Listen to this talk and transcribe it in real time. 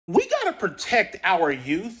gotta protect our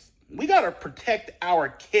youth. We gotta protect our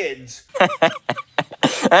kids.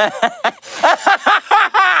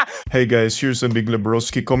 Hey guys, here's some Big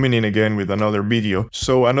Lebrowski coming in again with another video.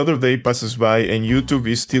 So another day passes by and YouTube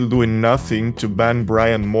is still doing nothing to ban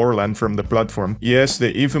Brian Moreland from the platform. Yes,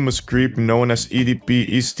 the infamous creep known as EDP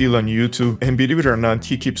is still on YouTube, and believe it or not,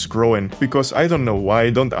 he keeps growing. Because I don't know why,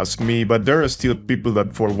 don't ask me, but there are still people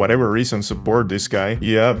that for whatever reason support this guy.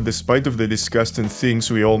 Yeah, despite of the disgusting things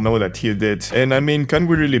we all know that he did. And I mean, can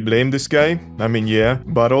we really blame this guy? I mean, yeah,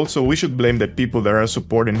 but also we should blame the people that are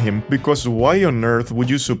supporting him. Because why on earth would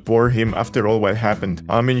you support him after all what happened?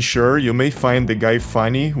 I mean, sure, you may find the guy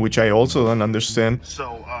funny, which I also don't understand.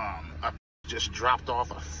 So, I just dropped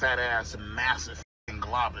off a fat ass, massive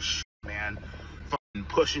glob of shit, man. Fucking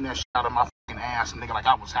pushing that shit out of my fucking ass, nigga, like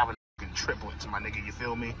I was having fucking triplets, my nigga, you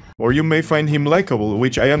feel me? Or you may find him likable,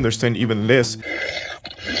 which I understand even less.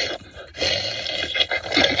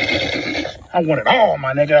 I want it all,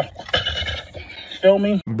 my nigga. Feel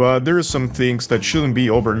me? But there are some things that shouldn't be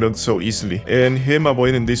overlooked so easily, and him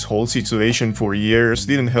avoiding this whole situation for years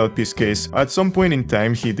didn't help his case. At some point in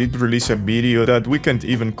time he did release a video that we can't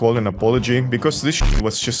even call an apology, because this shit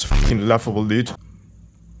was just fucking laughable, dude.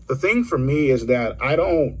 The thing for me is that I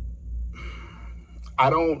don't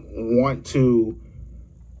want to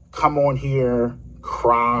come on here,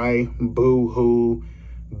 cry, boo-hoo,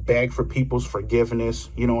 beg for people's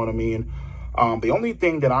forgiveness, you know what I mean? The only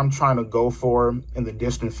thing that I'm trying to go for in the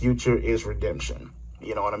distant future is redemption.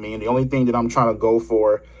 You know what I mean? The only thing that I'm trying to go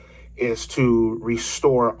for is to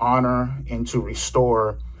restore honor and to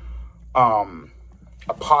restore a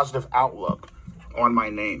positive outlook on my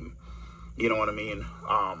name. You know what I mean?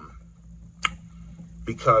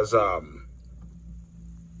 Because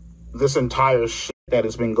this entire shit that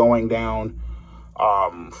has been going down,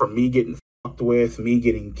 from me getting fucked with, me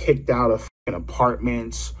getting kicked out of fucking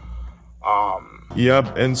apartments,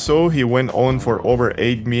 Yep, and so he went on for over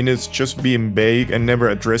 8 minutes just being vague and never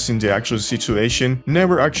addressing the actual situation,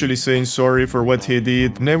 never actually saying sorry for what he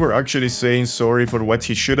did, never actually saying sorry for what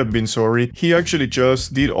he should have been sorry. He actually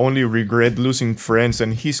just did only regret losing friends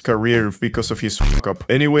and his career because of his fuck up.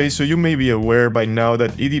 Anyway, so you may be aware by now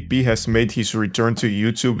that EDP has made his return to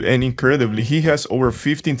YouTube, and incredibly, he has over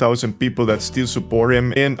 15,000 people that still support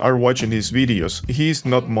him and are watching his videos. He is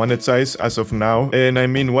not monetized as of now, and I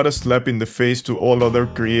mean, what a slap in the face to all other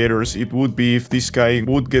creators it would be if this guy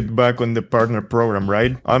would get back on the partner program,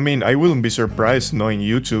 right? I mean, I wouldn't be surprised knowing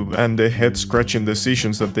YouTube and the head-scratching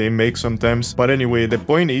decisions that they make sometimes. But anyway, the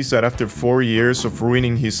point is that after 4 years of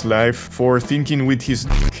ruining his life for thinking with his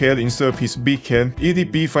head instead of his big head,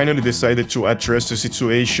 EDP finally decided to address the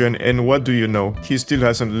situation, and what do you know? He still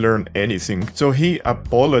hasn't learned anything. So he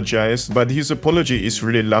apologized, but his apology is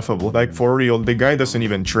really laughable. Like, for real, the guy doesn't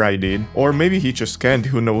even try, dude. Or maybe he just can't,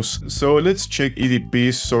 who knows? So let's check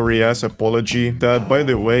EDP's sorry-ass apology. That, by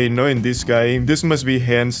the way, knowing this guy, this must be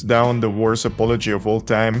hands down the worst apology of all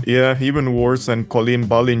time. Yeah, even worse than Colleen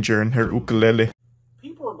Ballinger and her ukulele.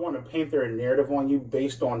 People are going to paint their narrative on you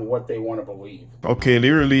based on what they want to believe. Okay,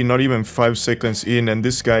 literally not even 5 seconds in and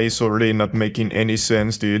this guy is already not making any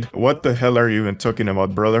sense, dude. What the hell are you even talking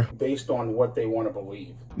about, brother? Based on what they want to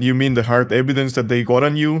believe. You mean the hard evidence that they got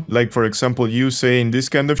on you? Like, for example, you saying this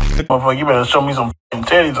kind of shit? Motherfucker, you better show me some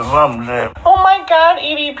titties or something, shit. Oh my god,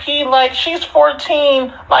 EDP, like, she's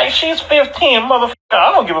 14, like, she's 15, motherfucker.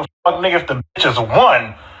 I don't give a fuck, nigga, if the bitch is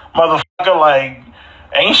 1. Motherfucker, like,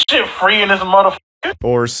 ain't shit free in this motherfucker.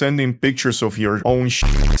 Or sending pictures of your own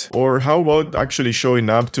shit. Or how about actually showing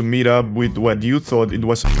up to meet up with what you thought it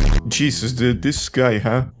was? Jesus, dude, this guy,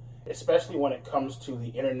 huh? Especially when it comes to the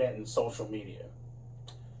internet and social media.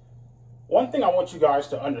 One thing I want you guys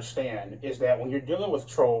to understand is that when you're dealing with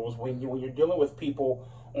trolls, when you're dealing with people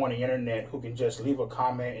on the internet who can just leave a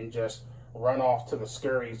comment and just run off to the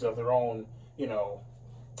scurries of their own, you know,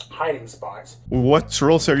 hiding spots. What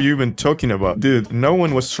trolls are you even talking about? Dude, no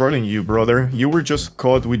one was trolling you, brother. You were just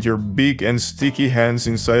caught with your big and sticky hands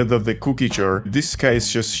inside of the cookie jar. This guy is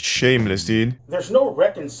just shameless, dude. There's no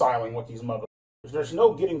reconciling with these motherfuckers. There's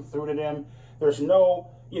no getting through to them. There's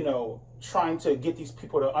no, you know, trying to get these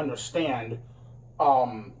people to understand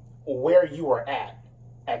where you are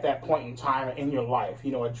at that point in time in your life,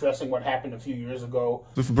 you know, addressing what happened a few years ago.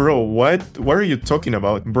 Bro, what? What are you talking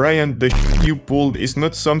about? Brian, the shit you pulled is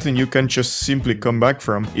not something you can just simply come back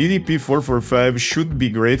from. EDP445 should be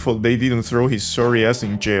grateful they didn't throw his sorry ass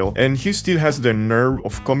in jail. And he still has the nerve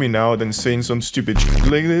of coming out and saying some stupid shit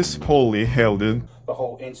like this? Holy hell, dude. The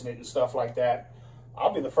whole incident and stuff like that.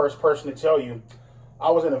 I'll be the first person to tell you, I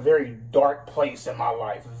was in a very dark place in my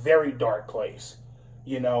life. Very dark place.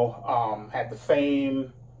 You know, had the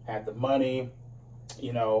fame, had the money,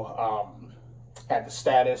 you know, had the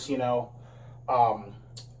status, you know.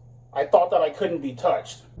 I thought that I couldn't be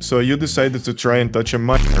touched. So you decided to try and touch a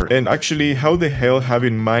minor. And actually, how the hell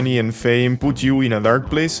having money and fame put you in a dark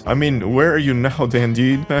place? I mean, where are you now then,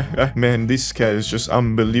 dude? Man, this guy is just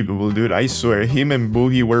unbelievable, dude. I swear, him and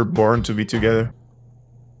Boogie were born to be together.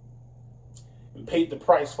 And paid the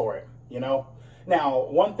price for it, you know? Now,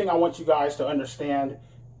 one thing I want you guys to understand,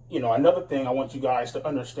 you know, another thing I want you guys to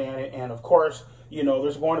understand it, and of course, you know,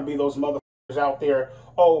 there's going to be those motherfuckers out there,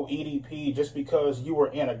 oh, EDP, just because you were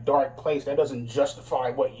in a dark place, that doesn't justify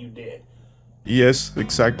what you did. Yes,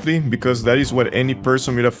 exactly, because that is what any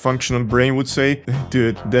person with a functional brain would say.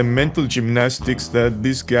 Dude, the mental gymnastics that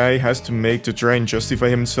this guy has to make to try and justify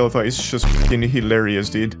himself is just fucking hilarious,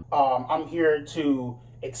 dude. I'm here to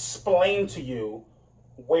explain to you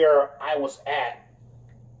where I was at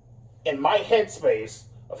in my headspace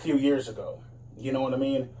a few years ago. You know what I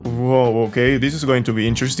mean? Whoa, okay, this is going to be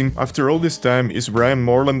interesting. After all this time, is Brian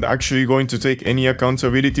Moreland actually going to take any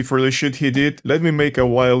accountability for the shit he did? Let me make a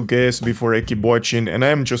wild guess before I keep watching, and I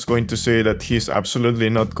am just going to say that he's absolutely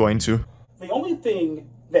not going to. The only thing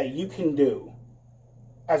that you can do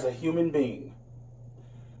as a human being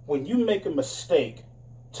when you make a mistake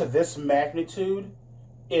to this magnitude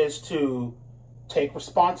is to take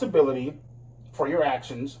responsibility for your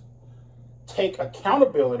actions, take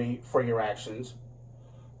accountability for your actions,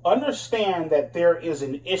 understand that there is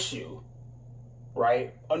an issue,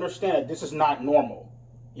 right? Understand that this is not normal.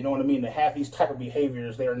 You know what I mean? To have these type of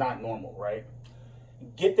behaviors, they are not normal, right?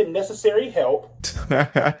 Get the necessary help.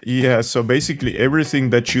 Yeah, so basically everything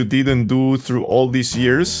that you didn't do through all these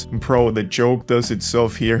years, bro, the joke does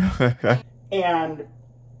itself here. And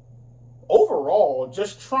overall,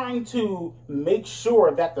 just trying to make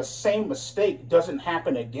sure that the same mistake doesn't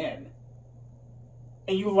happen again.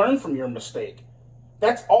 And you learn from your mistake.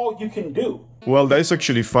 That's all you can do. Well, that's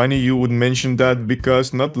actually funny you would mention that,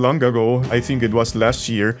 because not long ago, I think it was last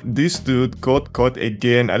year, this dude got caught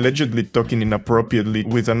again allegedly talking inappropriately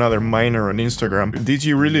with another minor on Instagram. Did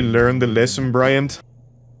you really learn the lesson, Bryant?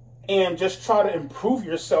 And just try to improve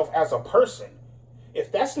yourself as a person.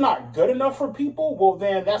 If that's not good enough for people, well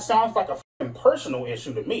then that sounds like a f***ing personal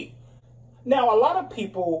issue to me. Now, a lot of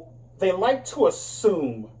people, they like to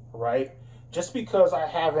assume, right? Just because I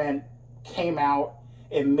haven't came out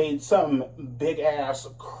and made some big ass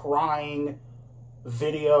crying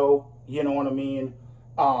video, you know what I mean?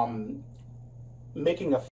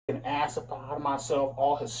 Making a fucking ass out of myself,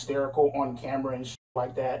 all hysterical on camera and shit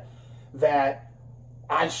like that, that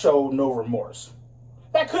I show no remorse.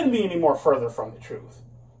 That couldn't be any more further from the truth.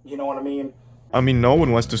 You know what I mean? I mean, no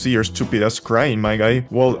one wants to see your stupid ass crying, my guy.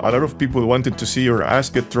 Well, a lot of people wanted to see your ass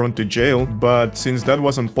get thrown to jail, but since that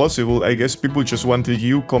wasn't possible, I guess people just wanted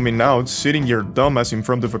you coming out, sitting your dumb ass in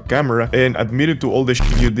front of a camera, and admitting to all the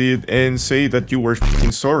shit you did, and say that you were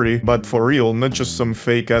f***ing sorry, but for real, not just some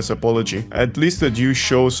fake ass apology. At least that you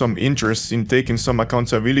show some interest in taking some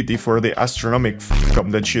accountability for the astronomical f*** up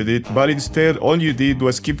that you did, but instead, all you did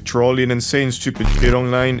was keep trolling and saying stupid shit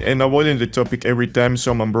online, and avoiding the topic every time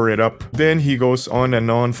someone brought it up. Then he goes on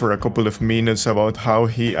and on for a couple of minutes about how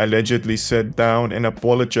he allegedly sat down and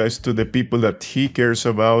apologized to the people that he cares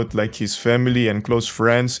about, like his family and close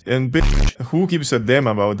friends, and bitch, who gives a damn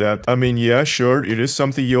about that? I mean, yeah, sure, it is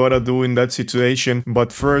something you oughta do in that situation,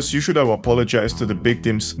 but first you should have apologized to the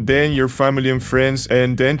victims, then your family and friends,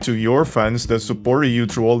 and then to your fans that supported you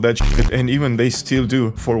through all that shit, and even they still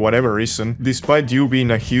do, for whatever reason, despite you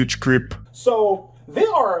being a huge creep. So,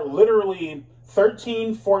 there are literally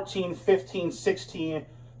 13, 14, 15, 16,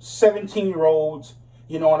 17-year-olds,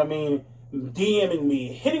 you know what I mean, DMing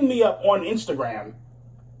me, hitting me up on Instagram,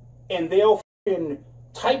 and they'll f***ing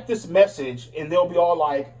type this message, and they'll be all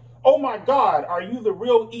like, oh my God, are you the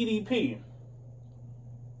real EDP?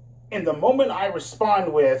 And the moment I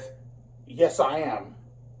respond with, yes, I am,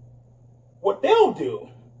 what they'll do,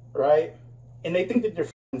 right, and they think that they're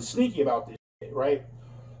f***ing sneaky about this shit, right,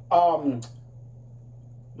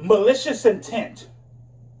 malicious intent.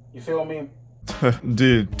 You feel me?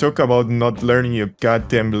 Dude, talk about not learning your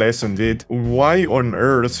goddamn lesson, dude. Why on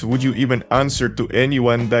earth would you even answer to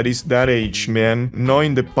anyone that is that age, man,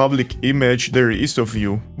 knowing the public image there is of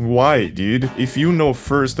you? Why, dude? If you know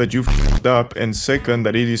first that you f***ed up, and second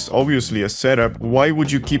that it is obviously a setup, why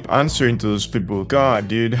would you keep answering to those people? God,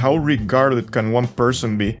 dude, how regarded can one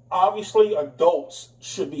person be? Obviously, adults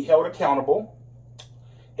should be held accountable,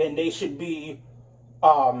 and they should be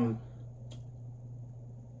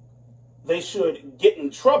they should get in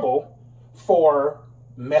trouble for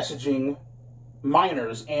messaging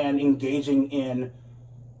minors and engaging in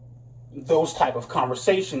those type of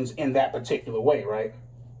conversations in that particular way, right?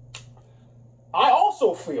 I also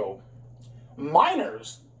also feel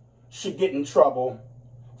minors should get in trouble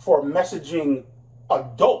for messaging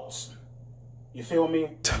adults. You feel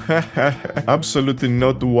me? Absolutely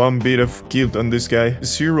not one bit of guilt on this guy.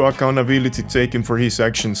 Zero accountability taken for his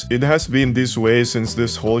actions. It has been this way since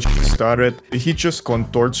this whole shit started. He just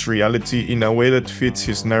contorts reality in a way that fits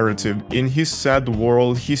his narrative. In his sad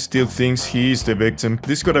world, he still thinks he is the victim.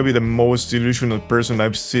 This gotta be the most delusional person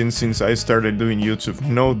I've seen since I started doing YouTube,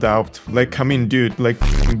 no doubt. Like, I mean, dude, like,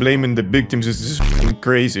 blaming the victims is just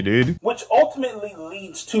crazy, dude. Which ultimately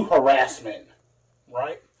leads to harassment,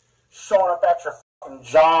 right? Showing up at your fucking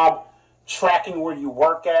job, tracking where you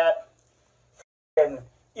work at, and,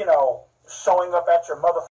 you know, showing up at your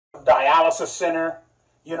motherfucking dialysis center,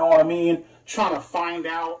 you know what I mean? Trying to find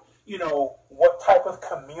out, you know, what type of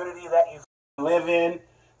community that you live in,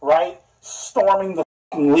 right? Storming the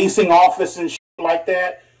fucking leasing office and shit like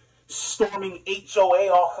that, storming HOA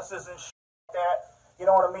offices and shit like that, you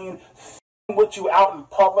know what I mean? With you out in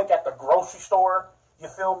public at the grocery store. You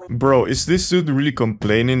feel me? Bro, is this dude really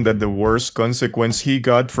complaining that the worst consequence he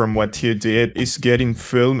got from what he did is getting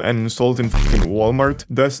filmed and installed in fucking Walmart?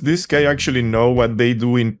 Does this guy actually know what they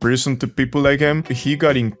do in prison to people like him? He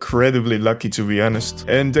got incredibly lucky, to be honest.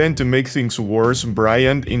 And then to make things worse,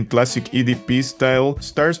 Brian, in classic EDP style,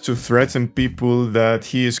 starts to threaten people that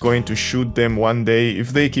he is going to shoot them one day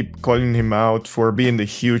if they keep calling him out for being the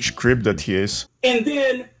huge creep that he is. And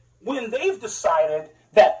then, when they've decided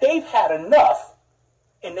that they've had enough,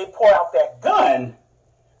 and they pull out that gun,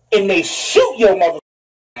 and they shoot your mother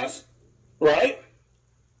ass, right?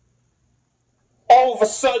 All of a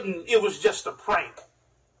sudden, it was just a prank.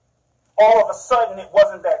 All of a sudden, it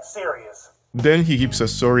wasn't that serious. Then he gives a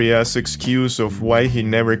sorry-ass excuse of why he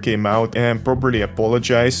never came out and properly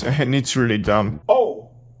apologized, and it's really dumb.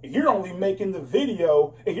 Oh, you're only making the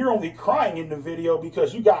video, and you're only crying in the video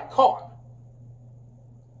because you got caught.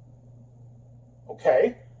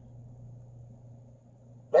 Okay?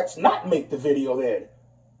 Let's not make the video then.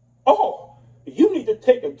 Oh, you need to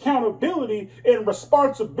take accountability and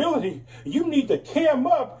responsibility. You need to cam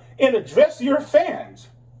up and address your fans.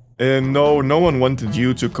 And no one wanted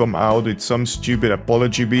you to come out with some stupid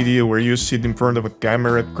apology video where you sit in front of a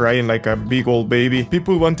camera crying like a big old baby.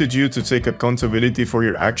 People wanted you to take accountability for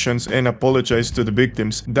your actions and apologize to the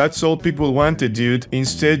victims. That's all people wanted, dude.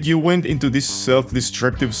 Instead, you went into this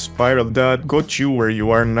self-destructive spiral that got you where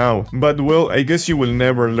you are now. But well, I guess you will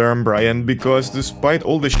never learn, Brian, because despite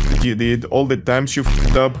all the shit you did, all the times you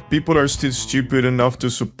f***ed up, people are still stupid enough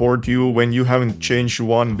to support you when you haven't changed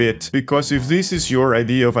one bit. Because if this is your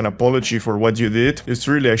idea of an apology for what you did, it's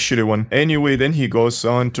really a shitty one. Anyway, then he goes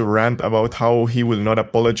on to rant about how he will not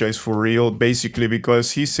apologize for real, basically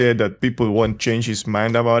because he said that people won't change his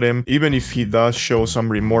mind about him, even if he does show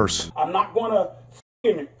some remorse. I'm not gonna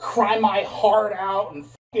fucking cry my heart out and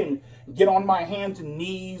fucking get on my hands and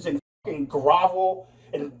knees and fucking grovel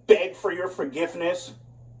and beg for your forgiveness.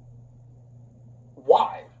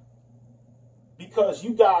 Why? Because you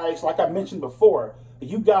guys, like I mentioned before,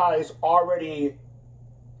 you guys already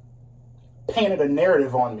painted a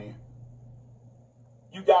narrative on me.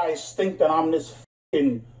 You guys think that I'm this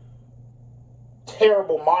fucking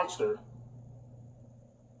terrible monster.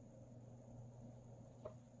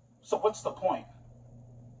 So what's the point?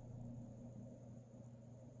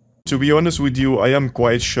 To be honest with you, I am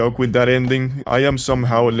quite shocked with that ending. I am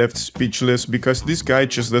somehow left speechless because this guy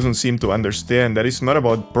just doesn't seem to understand that it's not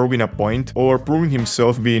about proving a point or proving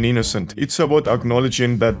himself being innocent. It's about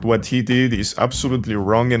acknowledging that what he did is absolutely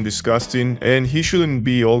wrong and disgusting, and he shouldn't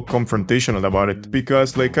be all confrontational about it.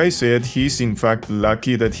 Because like I said, he's in fact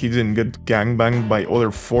lucky that he didn't get gangbanged by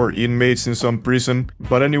other 4 inmates in some prison.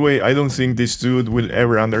 But anyway, I don't think this dude will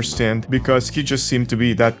ever understand because he just seemed to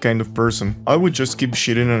be that kind of person. I would just keep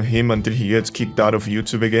shitting on him until he gets kicked out of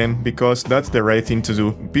YouTube again, because that's the right thing to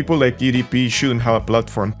do. People like EDP shouldn't have a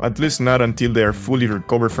platform, at least not until they are fully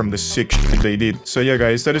recovered from the sick shit they did. So yeah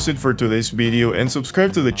guys, that is it for today's video, and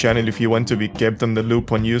subscribe to the channel if you want to be kept on the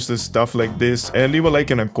loop on useless stuff like this, and leave a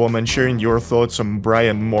like and a comment sharing your thoughts on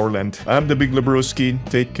Brian Moreland. I'm the Big Lebrowski,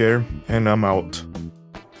 take care, and I'm out.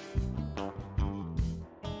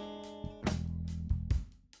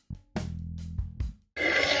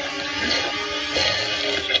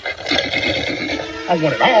 I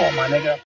want it all, my nigga.